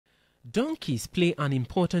Donkeys play an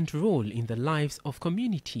important role in the lives of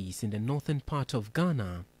communities in the northern part of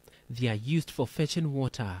Ghana. They are used for fetching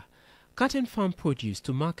water, carting farm produce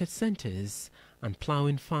to market centers, and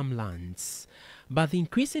plowing farmlands. But the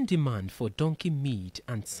increasing demand for donkey meat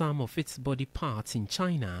and some of its body parts in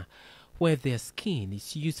China, where their skin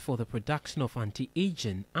is used for the production of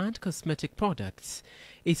anti-aging and cosmetic products,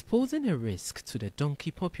 is posing a risk to the donkey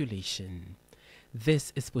population.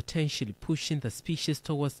 This is potentially pushing the species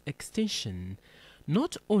towards extinction,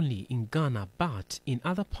 not only in Ghana but in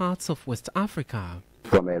other parts of West Africa.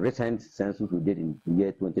 From a recent census we did in the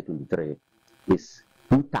year 2023, is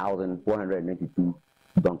 2,492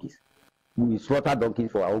 donkeys. We slaughter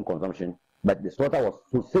donkeys for our own consumption, but the slaughter was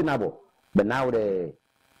sustainable. But now the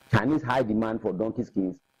Chinese high demand for donkey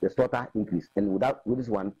skins, the slaughter increased, and with this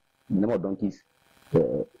one, the number of donkeys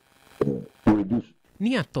will reduce.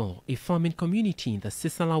 Niato, a farming community in the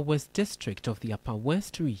Sisala West district of the Upper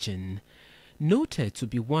West region, noted to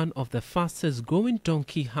be one of the fastest growing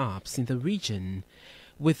donkey hubs in the region,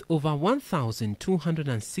 with over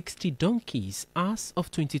 1,260 donkeys as of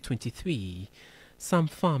 2023. Some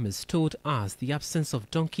farmers told us the absence of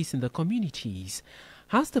donkeys in the communities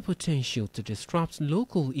has the potential to disrupt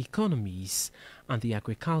local economies and the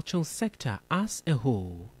agricultural sector as a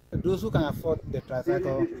whole. Those who can afford the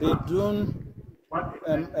tricycle, they don't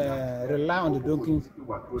rely on the donkeys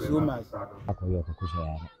so much.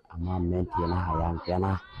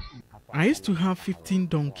 I used to have 15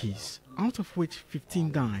 donkeys, out of which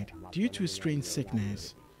 15 died due to strange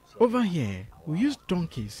sickness. Over here, we use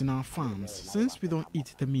donkeys in our farms since we don't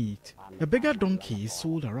eat the meat. A bigger donkey is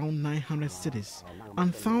sold around 900 cedis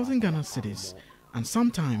and 1,000 Ghana cedis, and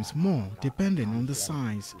sometimes more depending on the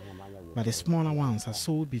size. But the smaller ones are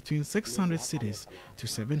sold between 600 cedis to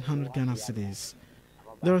 700 Ghana cedis.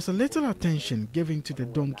 There is a little attention given to the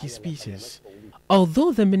donkey species.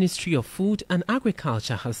 Although the Ministry of Food and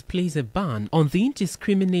Agriculture has placed a ban on the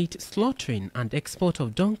indiscriminate slaughtering and export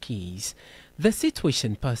of donkeys, the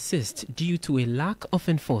situation persists due to a lack of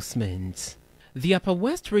enforcement. The Upper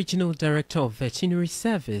West Regional Director of Veterinary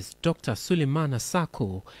Service, Dr. Suleiman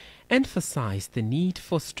Asako, emphasized the need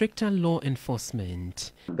for stricter law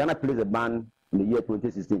enforcement. Ghana placed a ban in the year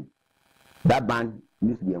 2016. That ban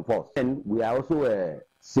needs to be enforced. And we are also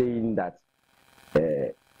saying that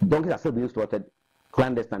donkeys are still being slaughtered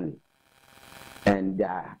clandestinely, and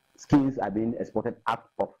their skins are being exported out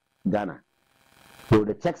of Ghana. So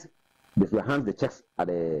the checks, they should enhance the checks at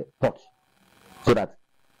the port, so that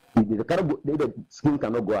if the skin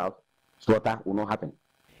cannot go out, slaughter will not happen.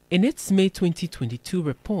 In its May 2022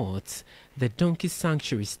 report, the Donkey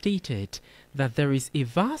Sanctuary stated that there is a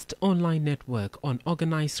vast online network on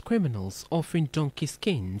organized criminals offering donkey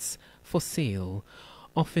skins for sale,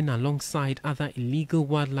 often alongside other illegal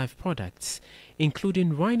wildlife products,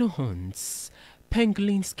 including rhino horns,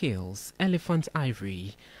 pangolin scales, elephant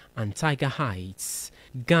ivory, and tiger hides.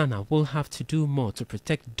 Ghana will have to do more to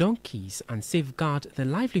protect donkeys and safeguard the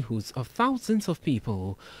livelihoods of thousands of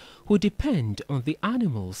people who depend on the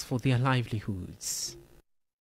animals for their livelihoods.